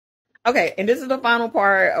Okay, and this is the final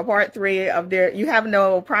part, part three of their. You have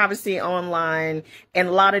no privacy online, and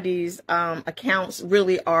a lot of these accounts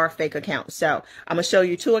really are fake accounts. So I'm gonna show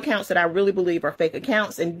you two accounts that I really believe are fake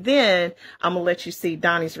accounts, and then I'm gonna let you see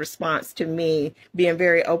Donnie's response to me being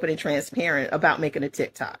very open and transparent about making a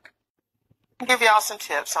TikTok. Give y'all some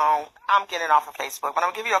tips on, I'm getting off of Facebook, but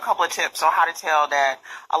I'm gonna give you a couple of tips on how to tell that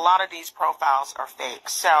a lot of these profiles are fake.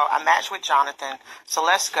 So I matched with Jonathan, so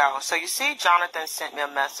let's go. So you see Jonathan sent me a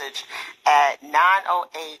message at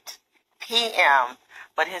 9:08 p.m.,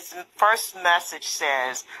 but his first message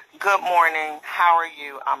says, "Good morning, how are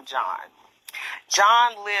you? I'm John."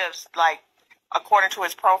 John lives, like, according to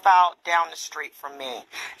his profile, down the street from me.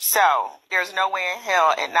 So there's no way in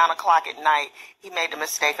hell at 9 o'clock at night he made the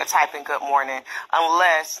mistake of typing good morning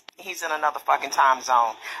unless he's in another fucking time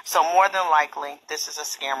zone. So more than likely, this is a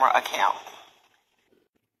scammer account.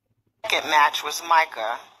 Second match was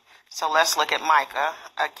Micah. So let's look at Micah.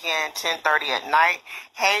 Again, 10:30 at night.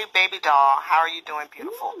 "Hey, baby doll, how are you doing,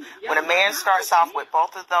 beautiful?" When a man starts off with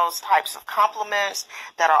both of those types of compliments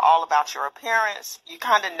that are all about your appearance, you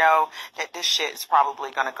kind of know that this shit is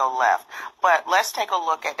probably going to go left. But let's take a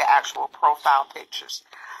look at the actual profile pictures.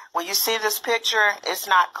 When you see this picture, it's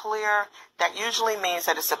not clear. That usually means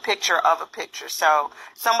that it's a picture of a picture. So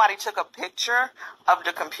somebody took a picture of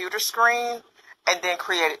the computer screen and then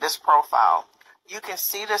created this profile. You can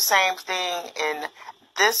see the same thing in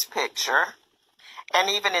this picture. And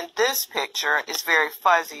even in this picture, it's very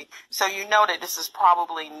fuzzy. So you know that this is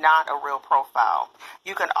probably not a real profile.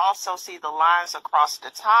 You can also see the lines across the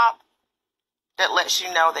top that lets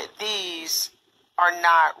you know that these are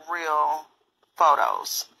not real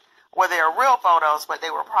photos. Well, they're real photos, but they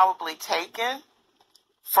were probably taken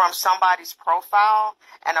from somebody's profile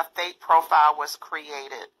and a fake profile was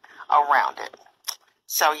created around it.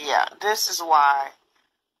 So yeah, this is why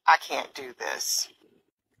I can't do this.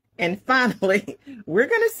 And finally, we're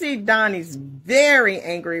going to see Donnie's very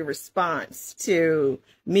angry response to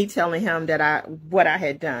me telling him that what I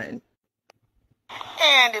had done.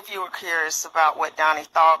 And if you were curious about what Donnie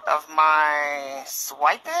thought of my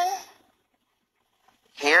swiping,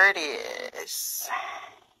 here it is.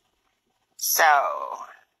 So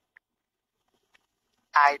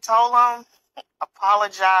I told him,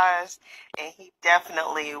 apologized, and he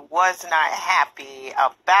definitely was not happy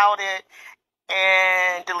about it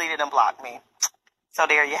and deleted and blocked me. So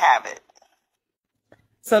there you have it.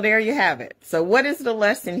 So what is the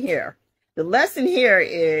lesson here? The lesson here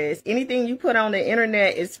is anything you put on the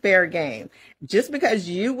internet is fair game. Just because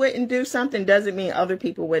you wouldn't do something doesn't mean other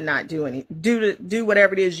people would not do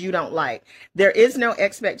whatever it is you don't like. There is no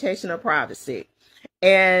expectation of privacy.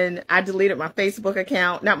 And I deleted my Facebook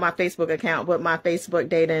account, not my Facebook account, but my Facebook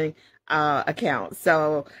dating account.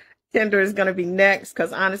 So Tinder is going to be next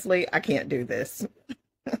because honestly, I can't do this.